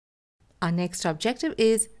Our next objective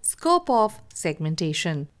is scope of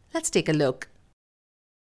segmentation. Let's take a look.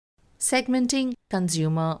 Segmenting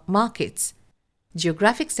consumer markets.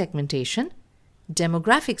 Geographic segmentation,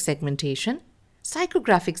 demographic segmentation,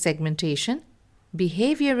 psychographic segmentation,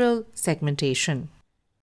 behavioral segmentation.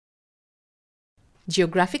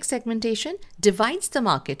 Geographic segmentation divides the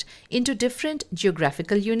market into different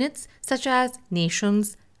geographical units such as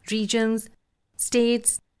nations, regions,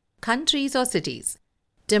 states, countries or cities.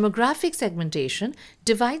 Demographic segmentation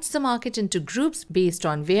divides the market into groups based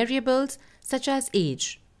on variables such as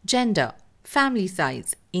age, gender, family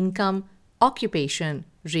size, income, occupation,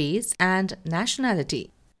 race, and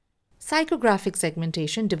nationality. Psychographic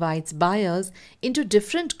segmentation divides buyers into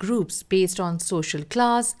different groups based on social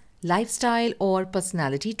class, lifestyle, or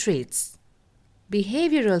personality traits.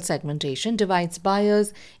 Behavioral segmentation divides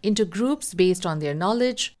buyers into groups based on their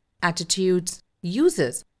knowledge, attitudes,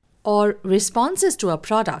 uses, or responses to a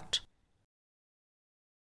product.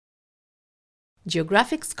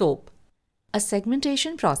 Geographic scope. A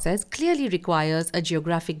segmentation process clearly requires a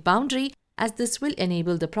geographic boundary, as this will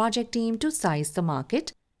enable the project team to size the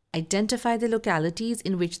market, identify the localities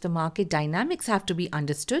in which the market dynamics have to be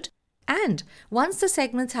understood, and once the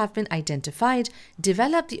segments have been identified,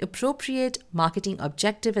 develop the appropriate marketing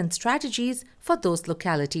objective and strategies for those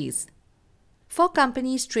localities. For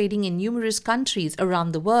companies trading in numerous countries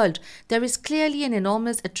around the world, there is clearly an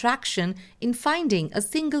enormous attraction in finding a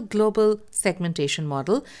single global segmentation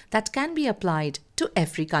model that can be applied to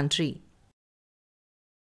every country.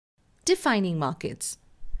 Defining markets.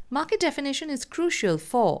 Market definition is crucial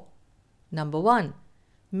for: Number 1.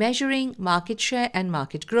 Measuring market share and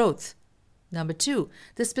market growth. Number 2.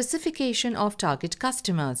 The specification of target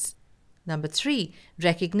customers. Number 3.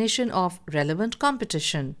 Recognition of relevant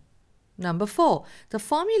competition. Number 4. The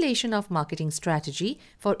formulation of marketing strategy,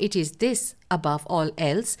 for it is this, above all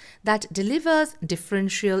else, that delivers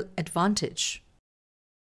differential advantage.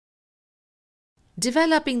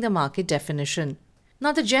 Developing the market definition.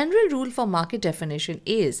 Now, the general rule for market definition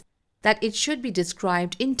is that it should be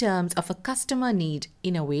described in terms of a customer need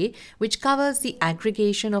in a way which covers the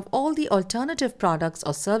aggregation of all the alternative products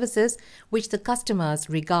or services which the customers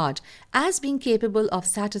regard as being capable of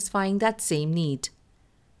satisfying that same need.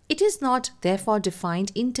 It is not therefore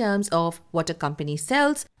defined in terms of what a company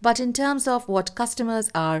sells, but in terms of what customers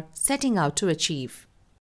are setting out to achieve.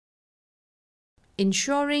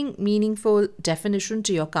 Ensuring meaningful definition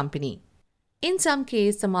to your company. In some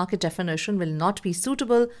cases, the market definition will not be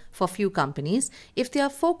suitable for few companies if they are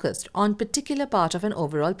focused on a particular part of an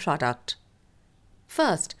overall product.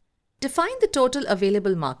 First, define the total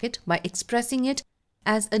available market by expressing it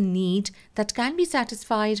as a need that can be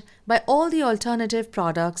satisfied by all the alternative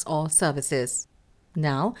products or services.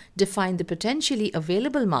 Now, define the potentially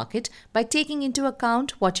available market by taking into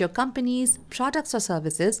account what your company's products or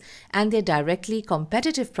services and their directly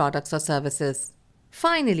competitive products or services.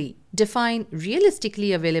 Finally, define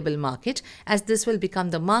realistically available market, as this will become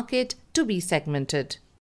the market to be segmented.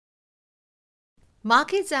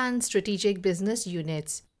 Markets and Strategic Business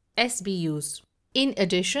Units (SBUs). In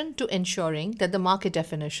addition to ensuring that the market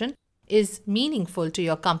definition is meaningful to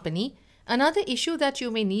your company, another issue that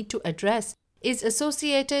you may need to address is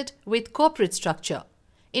associated with corporate structure.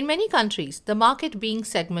 In many countries, the market being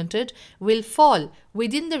segmented will fall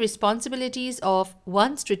within the responsibilities of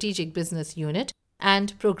one strategic business unit,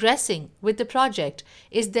 and progressing with the project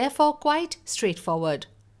is therefore quite straightforward.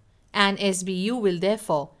 An SBU will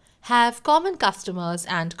therefore have common customers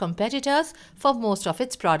and competitors for most of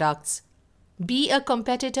its products. Be a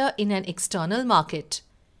competitor in an external market.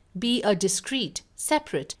 Be a discrete,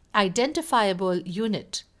 separate, identifiable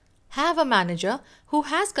unit. Have a manager who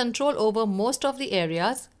has control over most of the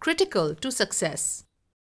areas critical to success.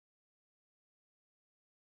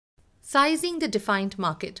 Sizing the defined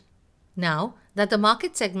market. Now that the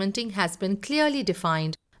market segmenting has been clearly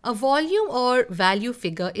defined, a volume or value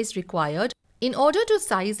figure is required in order to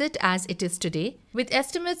size it as it is today, with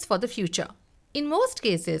estimates for the future. In most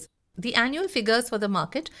cases, the annual figures for the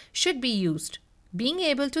market should be used. Being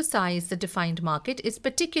able to size the defined market is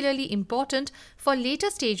particularly important for later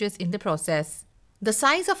stages in the process. The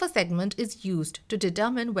size of a segment is used to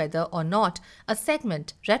determine whether or not a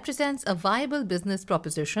segment represents a viable business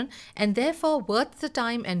proposition and therefore worth the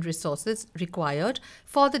time and resources required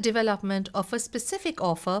for the development of a specific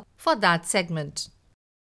offer for that segment.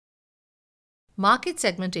 Market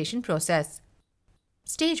segmentation process.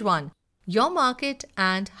 Stage 1. Your market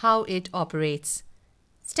and how it operates.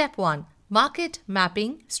 Step 1. Market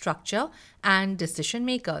mapping, structure, and decision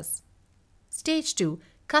makers. Stage 2.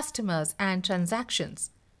 Customers and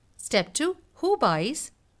transactions. Step 2. Who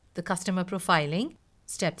buys? The customer profiling.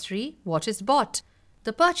 Step 3. What is bought?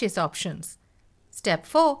 The purchase options. Step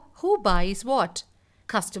 4. Who buys what?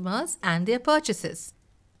 Customers and their purchases.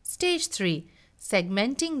 Stage 3.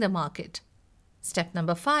 Segmenting the market. Step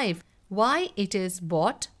number 5. Why it is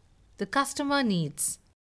bought? The customer needs.